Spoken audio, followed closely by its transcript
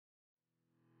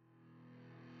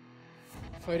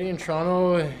Fighting in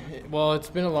Toronto, well,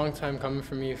 it's been a long time coming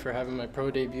for me for having my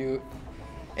pro debut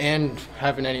and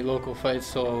having any local fights.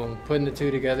 So putting the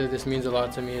two together, this means a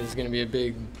lot to me. It's going to be a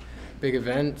big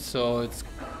event, so it's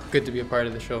good to be a part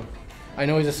of the show. I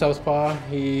know he's a southpaw.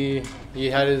 He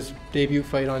had his debut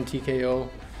fight on TKO,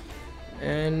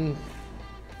 and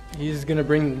he's gonna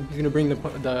bring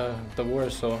the war.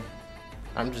 So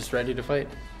I'm just ready to fight.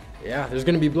 Yeah, there's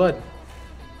gonna be blood.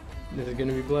 There's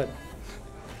gonna be blood.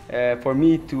 For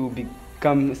me to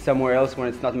become somewhere else when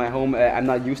it's not my home, I'm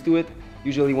not used to it.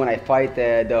 Usually when I fight,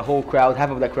 the whole crowd, half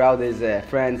of the crowd is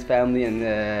friends, family,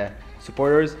 and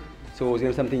supporters. So it was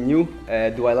gonna be something new.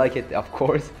 Do I like it? Of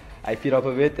course. I feed off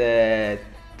of it.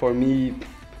 For me,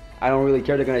 I don't really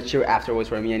care. They're gonna cheer afterwards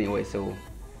for me anyway. So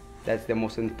that's the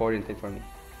most important thing for me.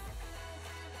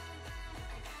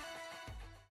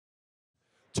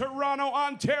 Toronto,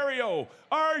 Ontario,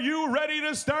 are you ready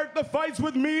to start the fights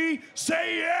with me?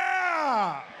 Say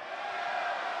yeah!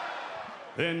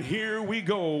 Then here we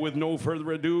go. With no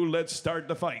further ado, let's start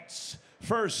the fights.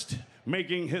 First,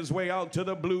 making his way out to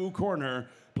the blue corner,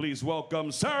 please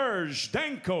welcome Serge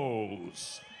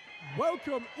Dancos.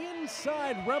 Welcome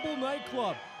inside Rebel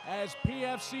Nightclub as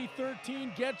PFC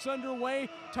 13 gets underway,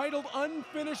 titled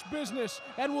Unfinished Business,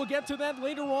 and we'll get to that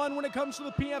later on when it comes to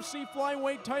the PFC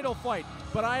flyweight title fight.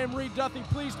 But I am Reed Duthie,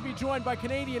 pleased to be joined by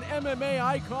Canadian MMA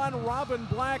icon Robin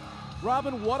Black.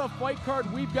 Robin, what a fight card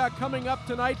we've got coming up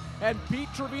tonight, and Pete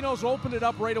Trevino's opened it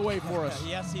up right away for us.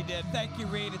 Yes, he did. Thank you,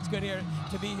 Reed. It's good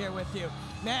to be here with you.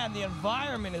 Man, the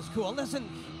environment is cool. Listen,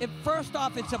 first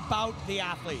off, it's about the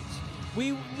athletes.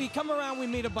 We come around, we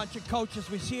meet a bunch of coaches,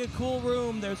 we see a cool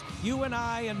room, there's you and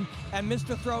I and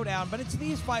Mr. Throwdown, but it's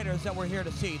these fighters that we're here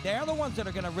to see. They're the ones that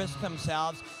are gonna risk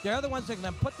themselves. They're the ones that are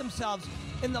gonna put themselves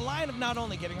in the line of not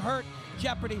only getting hurt,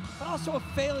 jeopardy, but also a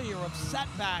failure, of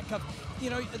setback, of, you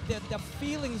know, the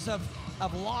feelings of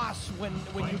loss when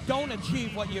you don't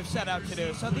achieve what you've set out to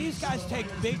do. So these guys take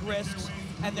big risks,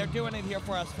 and they're doing it here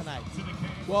for us tonight.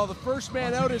 Well, the first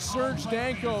man out is Serge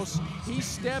Dancos. He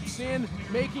steps in,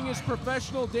 making his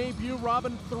professional debut.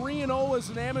 Robin, 3-0 as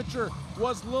an amateur,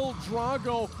 was Lil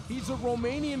Drago. He's a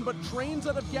Romanian, but trains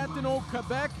out of Gatineau,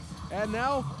 Quebec, and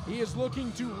now he is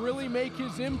looking to really make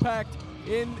his impact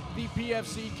in the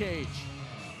PFC cage.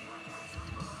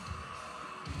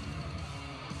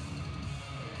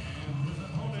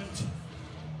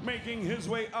 Making his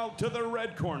way out to the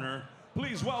red corner,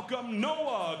 please welcome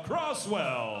Noah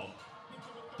Crosswell.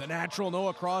 The natural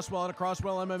Noah Crosswell out of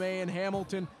Crosswell MMA in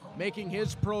Hamilton, making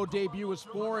his pro debut, was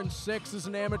 4-6 as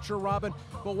an amateur, Robin.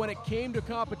 But when it came to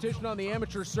competition on the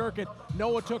amateur circuit,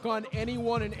 Noah took on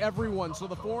anyone and everyone. So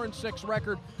the 4-6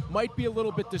 record might be a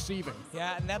little bit deceiving.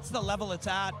 Yeah, and that's the level it's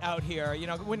at out here. You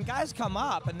know, when guys come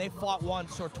up and they fought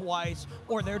once or twice,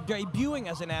 or they're debuting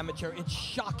as an amateur, it's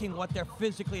shocking what they're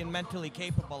physically and mentally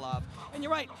capable of. And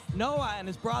you're right, Noah and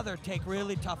his brother take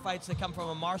really tough fights. They come from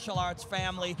a martial arts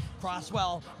family,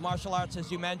 Crosswell martial arts,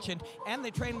 as you mentioned, and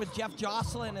they train with Jeff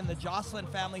Jocelyn and the Jocelyn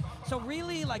family. So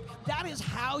really, like, that is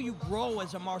how you grow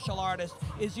as a martial artist,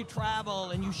 is you travel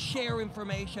and you share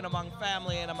information among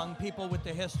family and among people with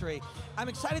the history. I'm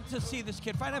excited to see this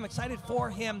kid fight. I'm excited for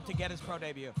him to get his pro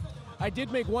debut. I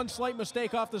did make one slight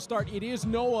mistake off the start. It is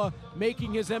Noah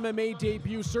making his MMA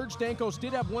debut. Serge Dancos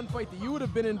did have one fight that you would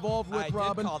have been involved with,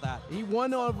 Robin. I did call that. He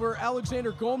won over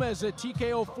Alexander Gomez at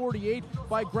TKO 48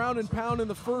 by ground and pound in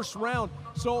the first round.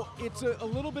 So it's a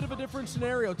little bit of a different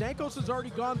scenario. Dancos has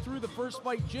already gone through the first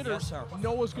fight jitters. Yes, sir.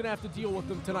 Noah's going to have to deal with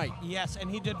them tonight. Yes,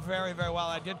 and he did very, very well.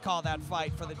 I did call that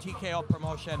fight for the TKO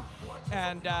promotion.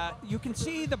 And you can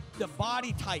see the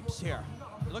body types here.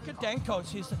 Look at Dancos.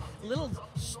 He's a little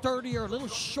sturdier, a little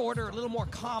shorter, a little more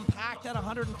compact at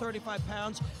 135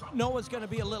 pounds. Noah's going to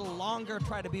be a little longer,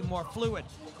 try to be more fluid.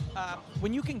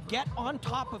 When you can get on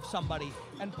top of somebody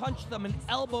and punch them and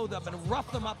elbow them and rough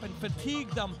them up and fatigue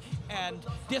them and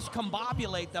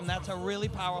discombobulate them, that's a really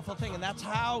powerful thing. And that's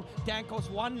how Dancos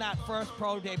won that first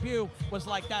pro debut, was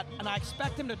like that. And I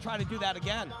expect him to try to do that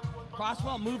again.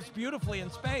 Crosswell moves beautifully in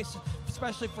space,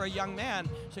 especially for a young man.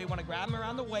 So you want to grab him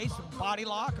around the waist, body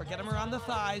lock, or get him around the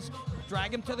thighs,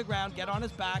 drag him to the ground, get on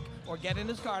his back, or get in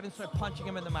his guard and start punching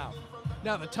him in the mouth.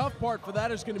 Now, the tough part for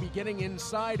that is going to be getting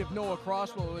inside of Noah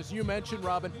Crosswell, who, as you mentioned,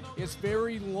 Robin, is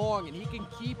very long, and he can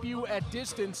keep you at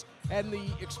distance and the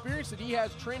experience that he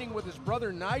has training with his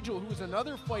brother Nigel, who is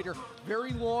another fighter,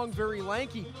 very long, very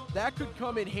lanky, that could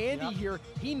come in handy here.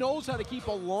 He knows how to keep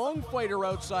a long fighter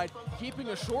outside, keeping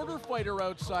a shorter fighter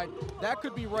outside. That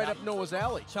could be right up Noah's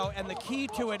alley. So, and the key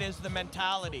to it is the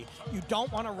mentality. You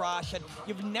don't want to rush, and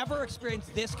you've never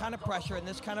experienced this kind of pressure in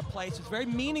this kind of place. It's very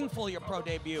meaningful, your pro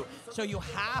debut. So you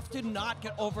have to not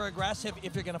get over aggressive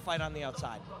if you're going to fight on the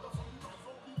outside.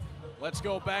 Let's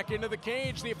go back into the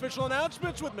cage. The official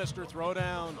announcements with Mr.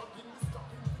 Throwdown.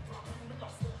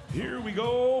 Here we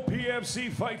go,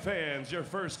 PFC fight fans. Your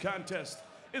first contest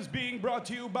is being brought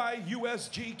to you by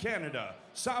USG Canada,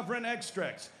 Sovereign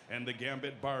Extracts, and the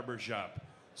Gambit Barbershop.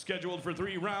 Scheduled for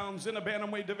 3 rounds in a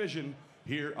bantamweight division,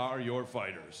 here are your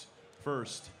fighters.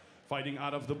 First, fighting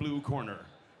out of the blue corner,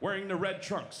 wearing the red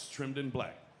trunks trimmed in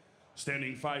black.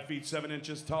 Standing 5 feet 7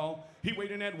 inches tall, he weighed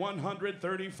in at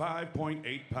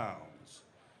 135.8 pounds.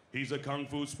 He's a Kung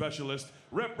Fu specialist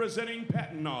representing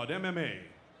Patternod MMA.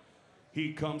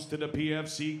 He comes to the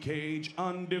PFC cage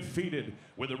undefeated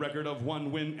with a record of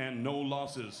 1 win and no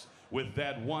losses, with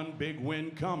that one big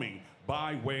win coming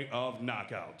by way of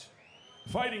knockout.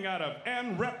 Fighting out of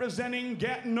and representing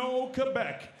Gatineau,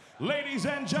 Quebec, ladies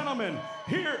and gentlemen,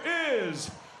 here is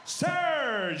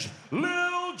Serge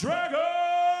Lil Drago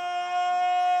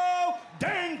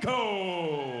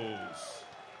Dancos.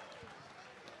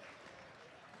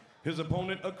 His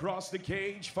opponent across the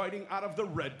cage, fighting out of the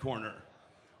red corner,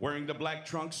 wearing the black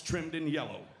trunks trimmed in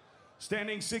yellow.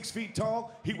 Standing 6 feet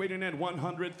tall, he weighed in at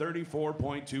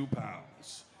 134.2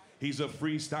 pounds. He's a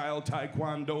freestyle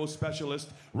taekwondo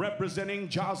specialist representing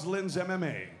Jocelyn's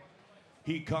MMA.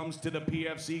 He comes to the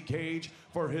PFC cage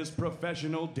for his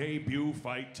professional debut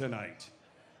fight tonight.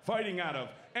 Fighting out of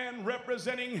and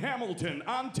representing Hamilton,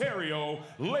 Ontario,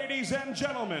 ladies and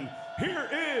gentlemen, here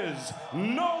is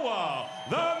Noah,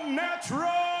 the Natural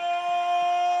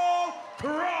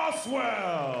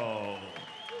Crosswell.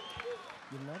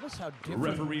 You notice how different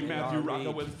Referee they Matthew are, Rocca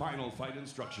Reed. with final fight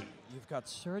instruction. You've got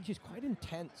Serge, he's quite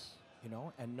intense, you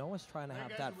know, and Noah's trying to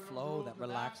have that flow, that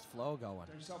relaxed flow going.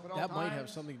 That might have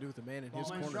something to do with the man in his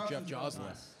corner, Jeff Joslin.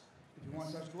 Yes. If you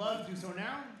want to touch gloves, do so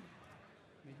now.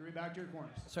 Make your way back to your corners.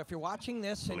 So if you're watching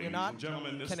this and Ladies you're not and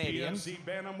gentlemen, this Canadian, PFC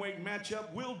bantamweight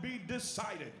matchup will be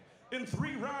decided in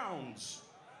 3 rounds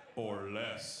or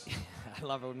less. I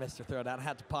love it when Mr. Throwdown. I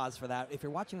had to pause for that. If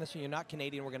you're watching this and you're not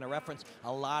Canadian, we're going to reference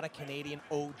a lot of Canadian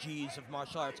OGs of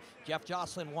martial arts. Jeff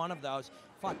Joslin, one of those,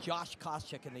 fought Josh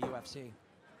Koscheck in the UFC.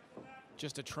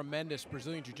 Just a tremendous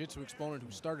Brazilian Jiu-Jitsu exponent who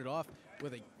started off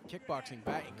with a kickboxing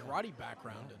and karate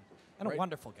background. And a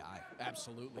wonderful guy.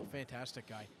 Absolutely. Fantastic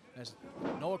guy. As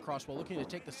Noah Crosswell looking to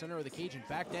take the center of the cage and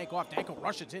back Danko off. Danko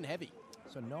rushes in heavy.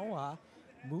 So Noah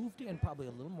moved in probably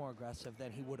a little more aggressive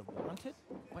than he would have wanted,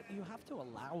 but you have to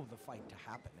allow the fight to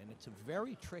happen, and it's a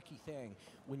very tricky thing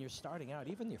when you're starting out,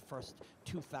 even your first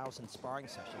 2,000 sparring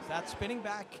sessions. That spinning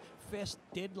back fist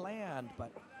did land,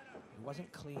 but it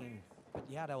wasn't clean. But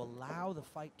you had to allow the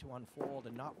fight to unfold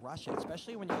and not rush it,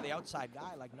 especially when you're the outside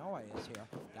guy like Noah is here.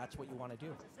 That's what you want to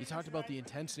do. You talked about the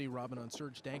intensity, Robin, on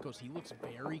Serge Dancos. He looks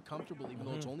very comfortable, even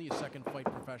though it's only his second fight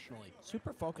professionally.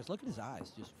 Super focused. Look at his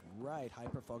eyes. Just right,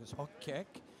 hyper-focused. Hook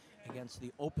kick against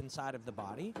the open side of the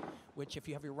body, which if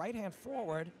you have your right hand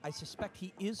forward, I suspect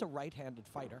he is a right-handed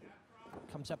fighter.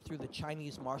 Comes up through the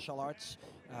Chinese martial arts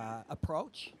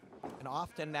approach. And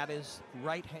often that is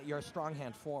your strong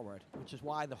hand forward, which is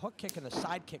why the hook kick and the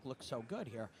side kick look so good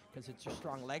here, because it's your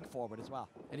strong leg forward as well.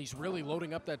 And he's really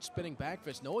loading up that spinning back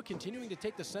fist. Noah continuing to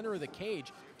take the center of the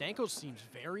cage. Dancos seems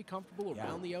very comfortable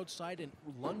around the outside and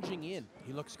lunging in.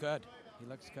 He looks good. He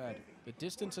looks good. The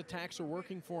distance attacks are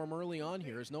working for him early on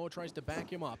here as Noah tries to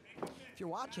back him up. If you're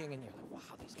watching and you're like,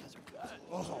 wow, these guys are good.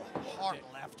 Oh, hard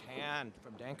left hand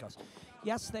from Dancos.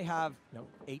 Yes, they have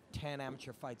 8, 10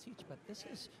 amateur fights each, but this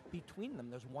is between them.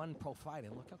 There's one pro fight,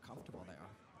 and look how comfortable they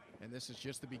are. And this is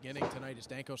just the beginning tonight as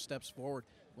Dancos steps forward.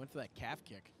 Went for that calf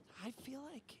kick. I feel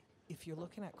like if you're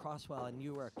looking at Crosswell and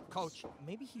you were a coach,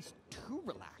 maybe he's too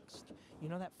relaxed. You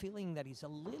know, that feeling that he's a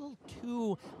little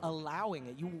too allowing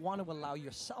it. You want to allow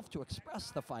yourself to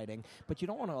express the fighting, but you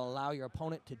don't want to allow your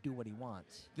opponent to do what he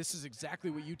wants. This is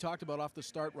exactly what you talked about off the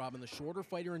start, Robin. The shorter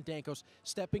fighter in Dancos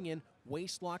stepping in,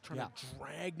 waist lock, trying to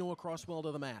drag Noah Crosswell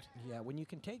to the mat. Yeah, when you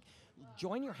can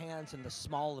join your hands in the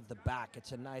small of the back,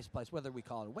 it's a nice place, whether we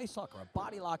call it a waist lock or a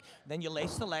body lock, then you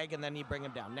lace the leg and then you bring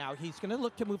him down. Now he's going to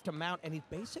look to move to mount, and he's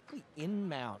basically in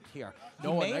mount here.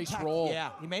 Noah, nice roll. Yeah,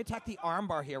 he may attack the arm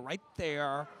bar here, right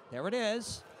there. There it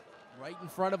is. Right in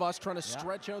front of us, trying to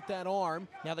stretch out that arm.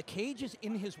 Now the cage is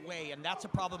in his way, and that's a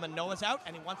problem, and Noah's out,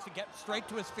 and he wants to get straight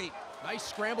to his feet. Nice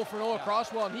scramble for Noah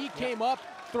Crosswell, and he came up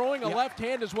throwing a left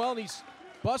hand as well, and he's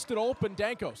busted open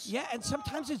Dancos. Yeah, and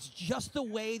sometimes it's just the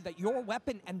way that your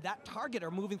weapon and that target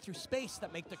are moving through space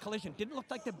that make the collision. Didn't look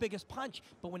like the biggest punch,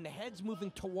 but when the head's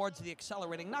moving towards the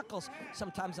accelerating knuckles,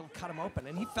 sometimes it'll cut him open,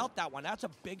 and he felt that one. That's a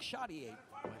big shot he ate.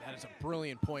 Boy, that is a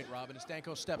brilliant point, Robin. As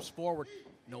Dancos steps forward,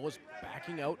 Noah's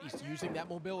backing out. He's using that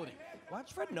mobility.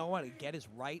 Watch for Noah to get his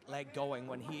right leg going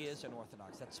when he is an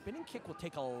orthodox. That spinning kick will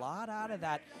take a lot out of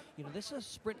that. You know, this is a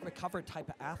sprint recover type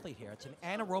of athlete here. It's an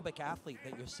anaerobic athlete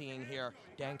that you're seeing here,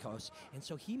 Dancos. And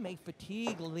so he may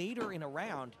fatigue later in a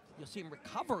round. You'll see him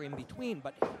recover in between,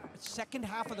 but the second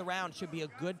half of the round should be a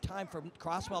good time for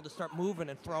Crosswell to start moving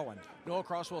and throwing. Noah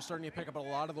Crosswell starting to pick up a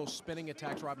lot of those spinning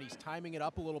attacks, Robin. He's timing it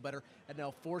up a little better and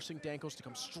now forcing Dancos to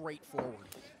come straight forward.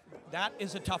 That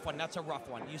is a tough one. That's a rough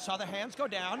one. You saw the hands go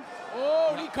down.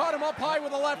 Oh, he caught him up high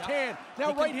with the left hand.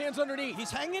 Now right hand's underneath.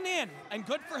 He's hanging in, and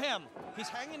good for him. He's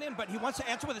hanging in, but he wants to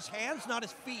answer with his hands, not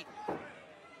his feet.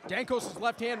 Dancos'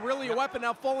 left hand really a weapon,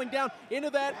 now falling down into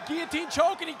that guillotine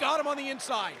choke, and he got him on the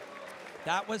inside.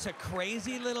 That was a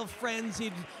crazy little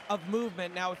frenzy of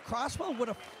movement. Now, if Crosswell would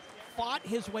have fought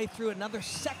his way through another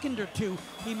second or two,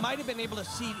 he might have been able to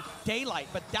see daylight,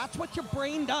 but that's what your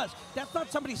brain does. That's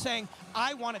not somebody saying,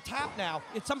 I want to tap now.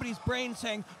 It's somebody's brain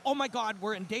saying, oh my God,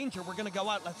 we're in danger, we're going to go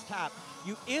out, let's tap.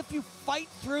 If you fight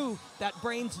through that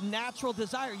brain's natural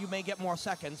desire, you may get more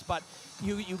seconds, but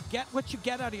you get what you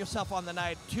get out of yourself on the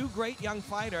night. Two great young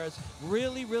fighters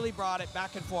really, really brought it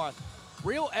back and forth.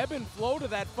 Real ebb and flow to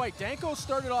that fight. Dancos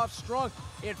started off strong.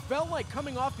 It felt like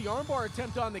coming off the armbar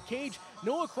attempt on the cage,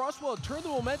 Noah Crosswell turned the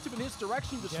momentum in his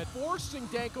direction. He was forcing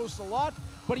Dancos a lot,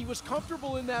 but he was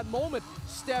comfortable in that moment.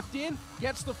 Stepped in,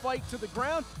 gets the fight to the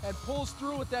ground, and pulls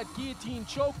through with that guillotine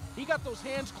choke. He got those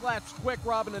hands collapsed quick,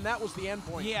 Robin, and that was the end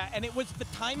point. Yeah, and it was the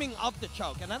timing of the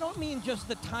choke. And I don't mean just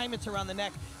the time it's around the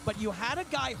neck, but you had a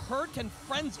guy hurt and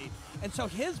frenzied, and so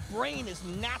his brain is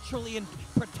naturally in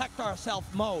protect ourselves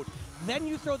mode. Then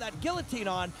you throw that guillotine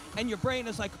on, and your brain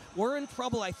is like, we're in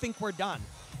trouble, I think we're done.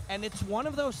 And it's one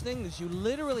of those things,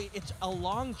 it's a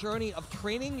long journey of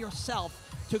training yourself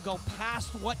to go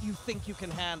past what you think you can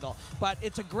handle. But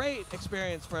it's a great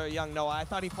experience for young Noah. I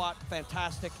thought he fought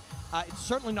fantastic. It's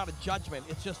certainly not a judgment,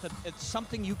 it's just it's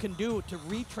something you can do to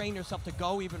retrain yourself to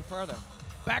go even further.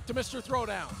 Back to Mr.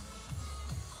 Throwdown.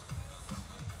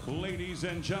 Ladies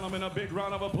and gentlemen, a big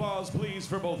round of applause, please,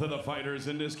 for both of the fighters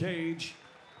in this cage.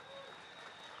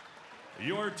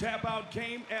 Your tap out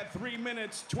came at 3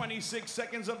 minutes, 26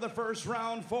 seconds of the first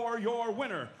round for your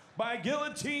winner by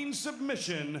guillotine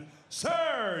submission,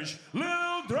 Serge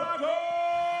Lil Drago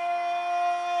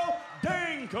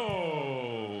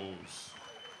Dancos.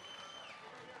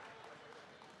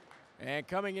 And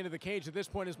coming into the cage at this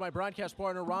point is my broadcast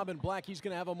partner, Robin Black. He's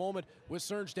going to have a moment with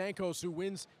Serge Dancos, who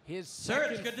wins his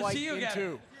second Serge, good to fight see you in again.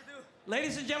 2.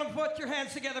 Ladies and gentlemen, put your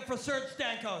hands together for Serge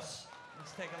Dancos.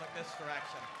 Let's take a look this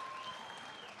direction.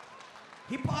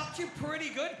 He popped you pretty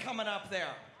good coming up there.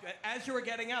 As you were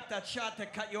getting up, that shot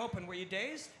that cut you open, were you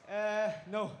dazed?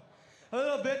 No. A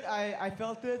little bit, I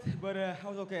felt it, but I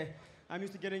was okay. I'm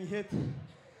used to getting hit, and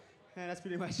that's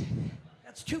pretty much it.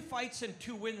 That's 2 fights and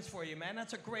 2 wins for you, man.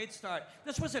 That's a great start.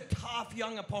 This was a tough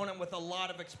young opponent with a lot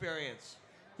of experience.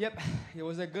 Yep, it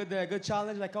was a good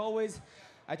challenge, like always.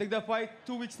 I took the fight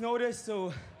 2 weeks notice,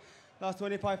 so lost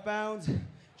 25 pounds.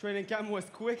 Training camp was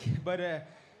quick, but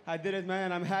I did it,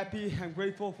 man. I'm happy. I'm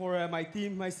grateful for my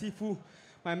team, my Sifu,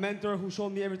 my mentor who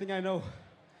showed me everything I know.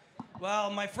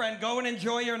 Well, my friend, go and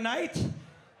enjoy your night.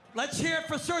 Let's hear it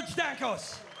for Serge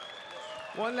Dancos.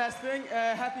 One last thing,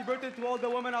 happy birthday to all the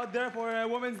women out there for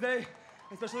Women's Day,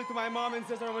 especially to my mom and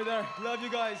sister over there. Love you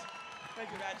guys. Thank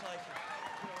you. Congratulations.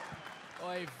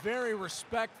 A very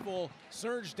respectful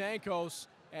Serge Dancos,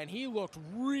 and he looked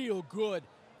real good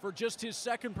for just his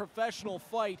second professional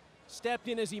fight. Stepped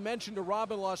in, as he mentioned to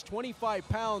Robin, lost 25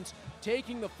 pounds,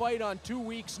 taking the fight on 2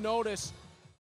 weeks' notice.